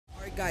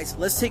Guys,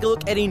 let's take a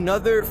look at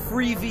another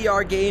free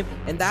VR game,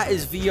 and that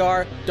is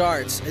VR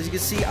Darts. As you can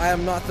see, I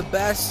am not the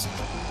best,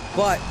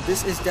 but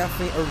this is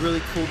definitely a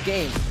really cool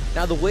game.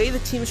 Now, the way the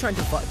team is trying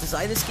to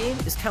design this game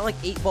is kind of like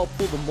 8 Ball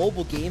Pool, the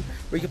mobile game,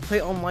 where you can play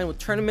online with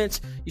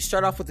tournaments. You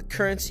start off with the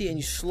currency and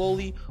you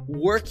slowly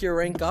work your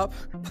rank up,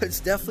 but it's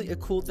definitely a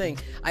cool thing.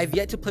 I've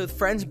yet to play with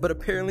friends, but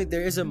apparently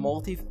there is a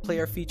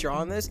multiplayer feature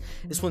on this.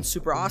 This one's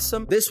super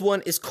awesome. This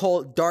one is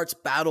called Darts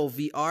Battle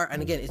VR,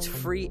 and again, it's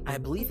free. I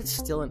believe it's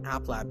still in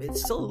App Lab.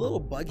 It's still a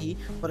little buggy,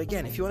 but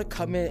again, if you want to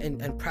come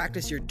in and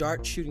practice your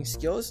dart shooting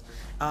skills,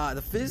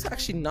 the fizz is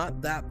actually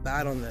not that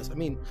bad on this. I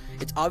mean,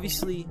 it's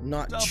obviously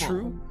not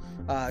true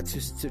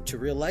to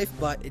real life,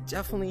 but it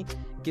definitely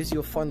gives you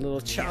a fun little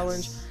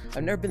challenge.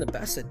 I've never been the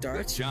best at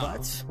darts,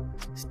 but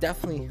it's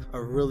definitely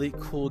a really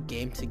cool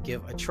game to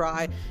give a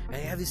try.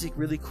 And you have these like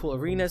really cool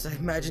arenas. I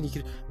imagine you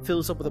could fill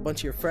this up with a bunch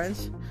of your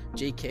friends,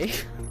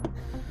 JK.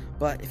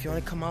 But if you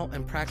want to come out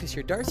and practice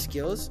your dart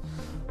skills,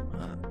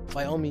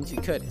 by all means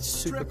you could. It's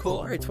super cool.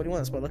 All right, 21,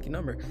 that's my lucky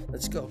number.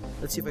 Let's go.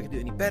 Let's see if I can do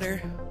any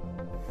better.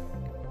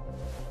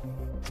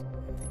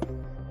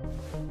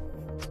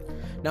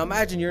 Now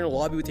imagine you're in a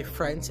lobby with your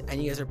friends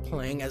and you guys are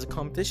playing as a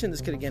competition. This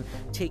could again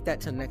take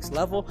that to the next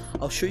level.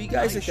 I'll show you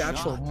guys the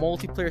actual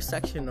multiplayer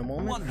section in a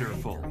moment.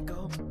 Wonderful. There we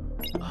go.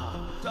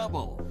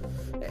 Double.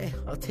 Hey,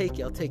 I'll take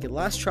it.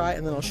 Last try,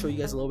 and then I'll show you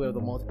guys a little bit of the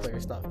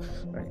multiplayer stuff.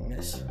 All right,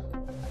 miss.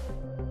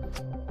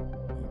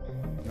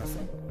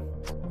 Nothing.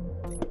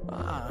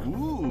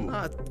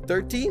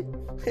 13?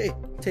 Hey,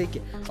 take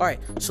it. Alright,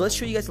 so let's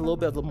show you guys a little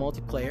bit of the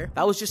multiplayer.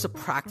 That was just a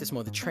practice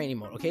mode, the training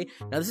mode, okay?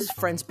 Now this is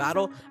Friends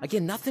Battle.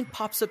 Again, nothing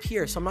pops up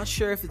here, so I'm not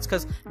sure if it's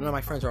because none of my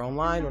friends are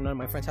online or none of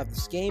my friends have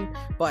this game.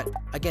 But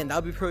again, that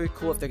would be pretty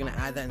cool if they're going to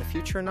add that in the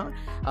future or not.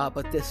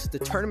 But the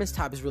tournaments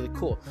tab is really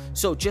cool.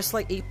 So just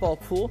like 8 Ball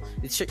Pool,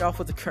 they start off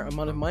with the current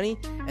amount of money,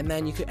 and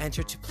then you could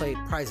enter to play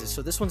prizes.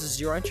 So this one's a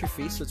 0 entry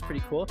fee, so it's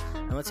pretty cool.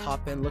 And let's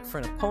hop in, look for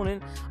an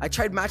opponent. I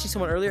tried matching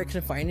someone earlier, I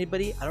couldn't find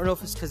anybody. I don't know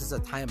if it's because it's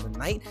a time of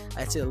night,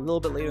 I'd say a little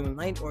bit later in the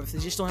night, or if they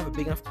just don't have a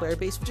big enough player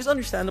base, which is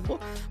understandable.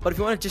 But if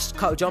you want to just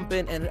jump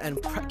in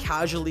and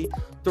casually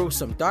throw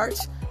some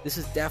darts, this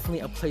is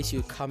definitely a place you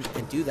would come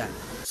and do that.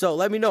 So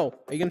let me know,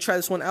 are you gonna try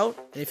this one out?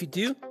 And if you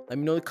do, let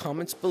me know in the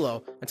comments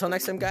below. Until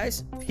next time,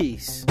 guys,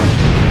 peace.